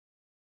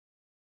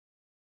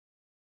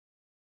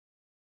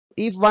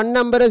if one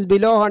number is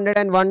below 100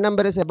 and one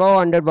number is above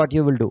 100, what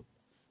you will do?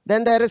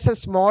 Then there is a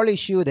small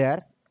issue there.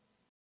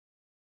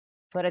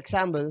 For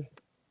example,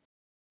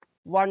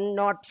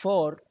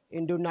 104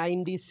 into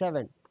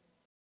 97.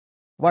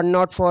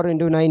 104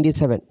 into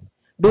 97.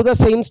 Do the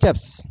same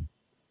steps.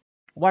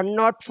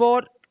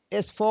 104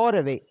 is 4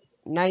 away.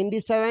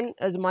 97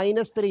 is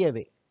minus 3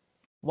 away.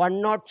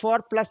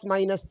 104 plus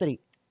minus 3.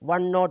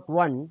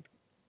 101.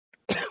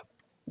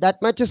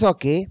 That much is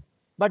okay.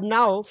 But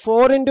now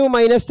 4 into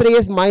minus 3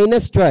 is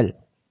minus 12.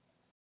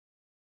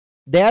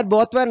 There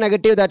both were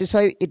negative, that is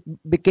why it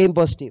became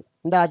positive.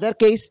 In the other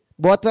case,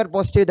 both were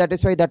positive, that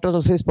is why that was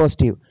also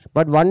positive.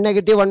 But one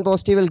negative, one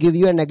positive will give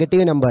you a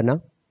negative number. Na?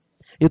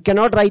 You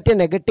cannot write a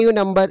negative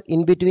number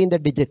in between the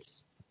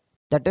digits.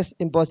 That is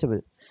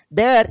impossible.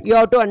 There you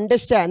have to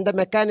understand the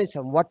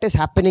mechanism, what is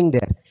happening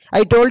there.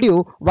 I told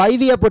you why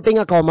we are putting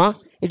a comma.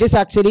 It is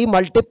actually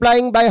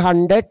multiplying by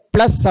 100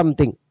 plus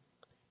something.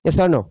 Yes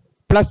or no?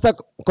 Plus the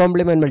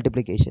complement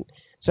multiplication.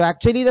 So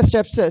actually the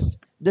steps is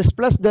this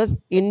plus this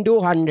into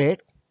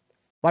 100.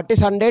 What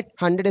is 100?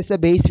 100 is the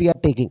base we are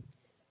taking.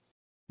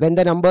 When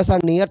the numbers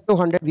are near to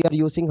 100, we are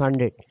using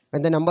 100.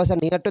 When the numbers are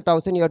near to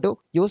 1000, you have to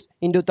use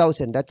into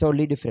 1000. That's the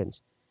only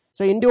difference.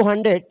 So into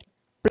 100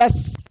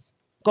 plus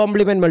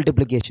complement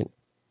multiplication.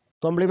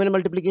 Complement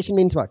multiplication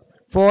means what?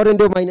 4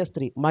 into minus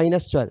 3,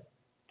 minus 12.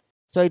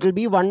 So it will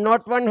be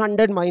 101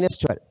 100 minus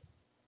 12.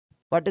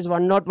 What is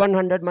 101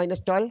 100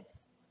 minus 12?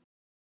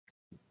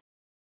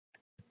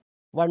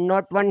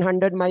 101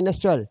 100 minus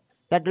 12.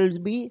 That will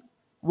be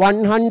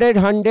 100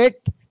 100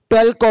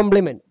 12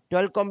 complement.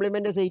 12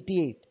 complement is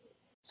 88.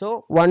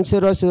 So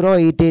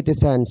 10088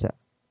 is the answer.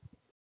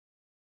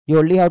 You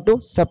only have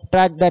to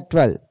subtract that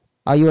 12.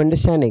 Are you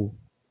understanding?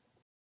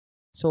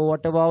 So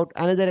what about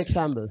another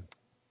example?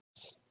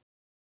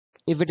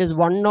 If it is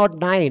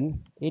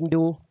 109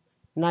 into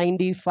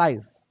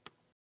 95.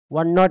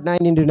 109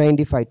 into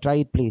 95. Try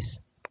it please.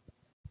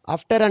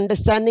 After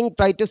understanding,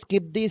 try to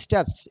skip these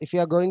steps. If you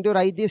are going to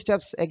write these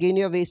steps, again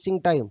you are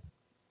wasting time.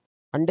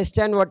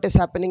 Understand what is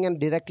happening and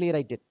directly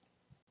write it.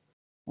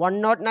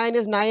 109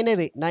 is 9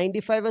 away.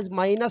 95 is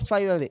minus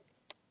 5 away.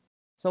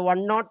 So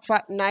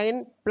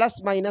 109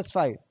 plus minus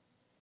 5.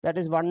 That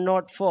is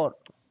 104.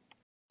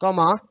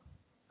 Comma.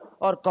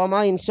 Or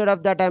comma, instead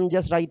of that I am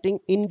just writing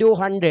into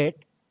 100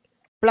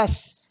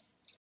 plus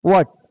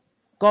what?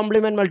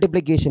 Complement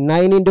multiplication.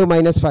 9 into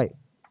minus 5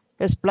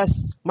 is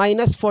plus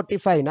minus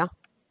 45. Na?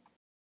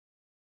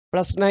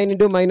 Plus 9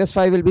 into minus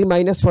 5 will be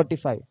minus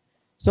 45.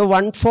 So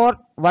 104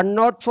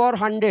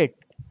 100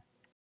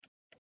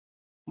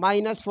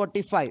 minus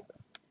 45.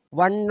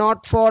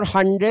 104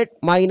 100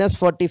 minus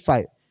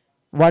 45.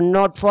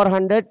 104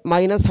 100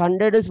 minus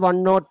 100 is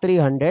 103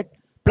 100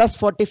 plus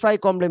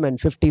 45 complement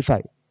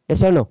 55.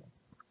 Yes or no?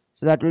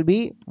 So that will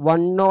be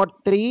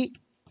 103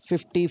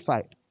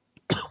 55.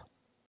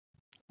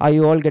 Are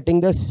you all getting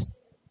this?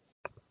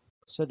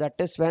 So that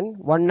is when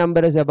one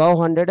number is above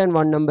 100 and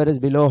one number is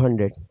below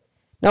 100.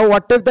 Now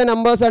what if the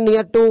numbers are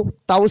near to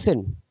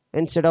 1000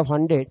 instead of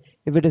 100?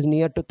 If it is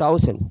near to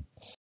 1000.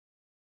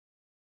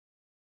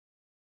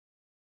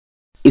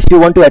 If you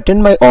want to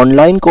attend my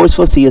online course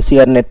for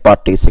CSIR Net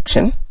Part A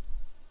section,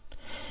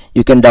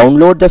 you can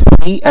download the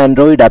free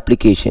Android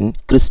application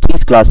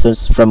Christy's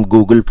Classes from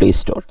Google Play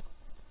Store.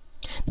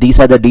 These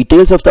are the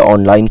details of the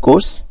online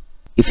course.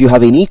 If you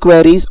have any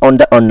queries on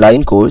the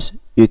online course,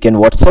 you can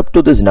WhatsApp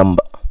to this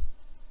number.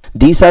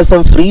 These are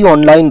some free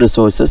online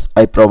resources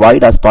I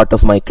provide as part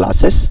of my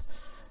classes.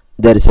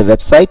 There is a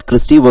website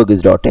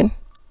christyvarghese.in.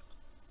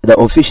 The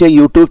official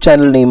YouTube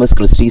channel name is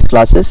Christy's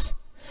Classes.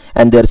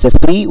 And there is a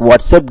free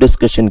WhatsApp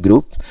discussion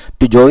group.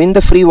 To join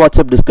the free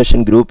WhatsApp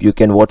discussion group, you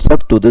can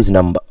WhatsApp to this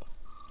number.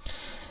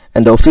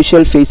 And the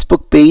official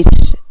Facebook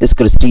page is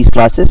Christy's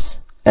Classes.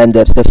 And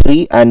there is a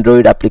free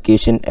Android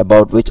application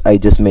about which I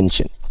just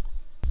mentioned.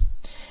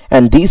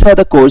 And these are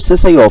the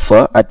courses I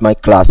offer at my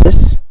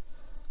classes.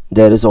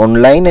 There is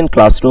online and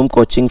classroom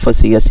coaching for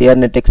CSIR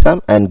Net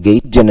Exam and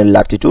GATE General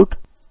Aptitude.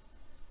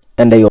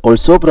 And I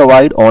also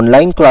provide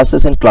online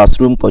classes and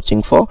classroom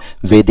coaching for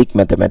Vedic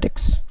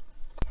Mathematics.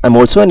 I'm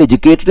also an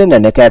educator in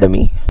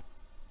Unacademy.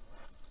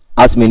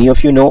 As many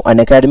of you know,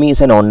 Unacademy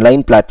is an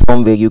online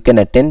platform where you can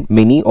attend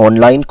many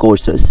online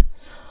courses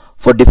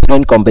for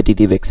different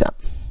competitive exams.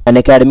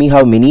 Unacademy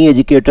have many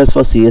educators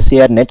for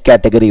CSIR Net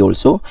category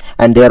also,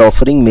 and they are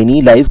offering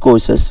many live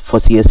courses for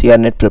CSIR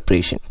Net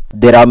preparation.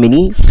 There are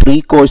many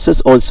free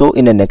courses also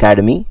in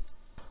Unacademy.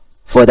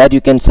 For that,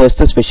 you can search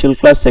the special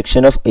class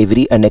section of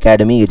every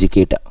Unacademy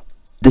educator.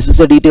 This is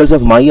the details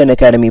of my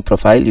Unacademy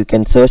profile. You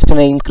can search the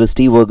name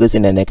Christy Varghese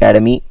in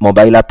Unacademy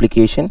mobile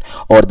application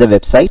or the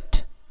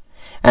website.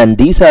 And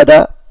these are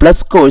the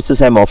plus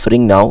courses I am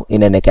offering now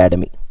in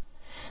Unacademy.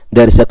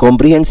 There is a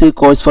comprehensive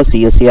course for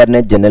CSIR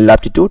Net General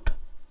Aptitude.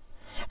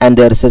 And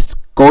there is a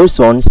course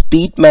on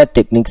speed math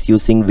techniques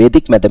using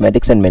Vedic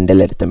Mathematics and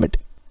Mendel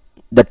Arithmetic.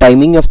 The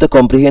timing of the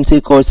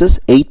comprehensive course is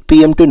 8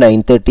 PM to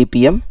 9:30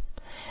 PM.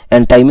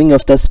 And timing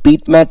of the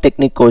speed math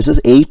technique course is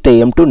 8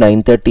 AM to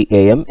 9:30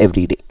 AM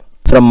every day.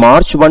 From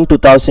March 1,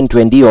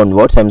 2020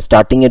 onwards, I am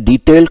starting a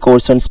detailed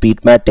course on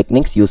speed math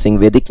techniques using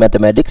Vedic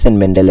mathematics and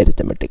Mendel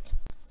arithmetic.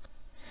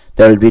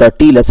 There will be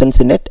 30 lessons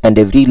in it, and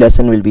every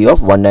lesson will be of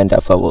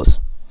 1.5 hours.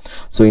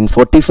 So in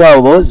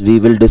 45 hours, we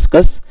will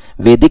discuss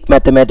Vedic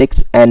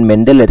mathematics and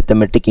Mendel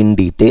arithmetic in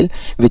detail,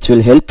 which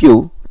will help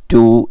you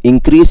to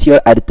increase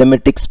your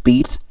arithmetic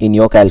speeds in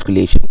your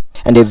calculation.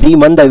 And every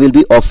month I will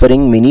be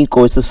offering mini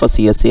courses for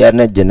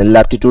CSIR-NET General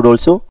Aptitude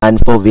also, and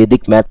for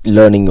Vedic math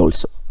learning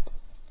also.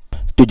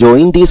 To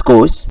join these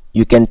courses,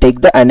 you can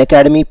take the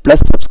Unacademy Plus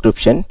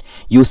subscription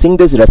using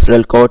this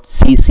referral code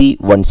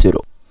CC10.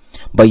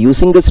 By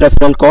using this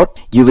referral code,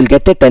 you will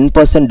get a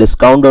 10%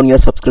 discount on your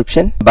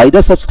subscription. By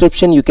the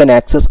subscription, you can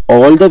access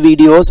all the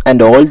videos and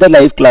all the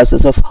live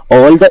classes of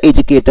all the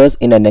educators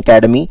in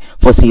Unacademy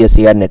for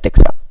CSIR-NET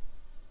exam.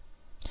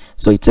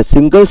 So it's a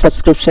single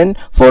subscription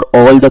for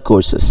all the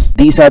courses.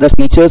 These are the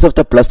features of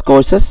the Plus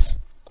courses,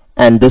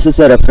 and this is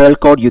a referral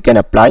code you can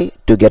apply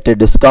to get a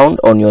discount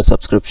on your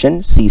subscription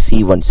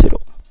CC10.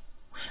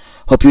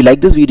 Hope you like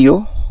this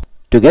video.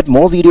 To get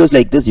more videos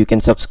like this, you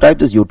can subscribe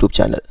to this YouTube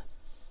channel.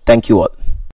 Thank you all.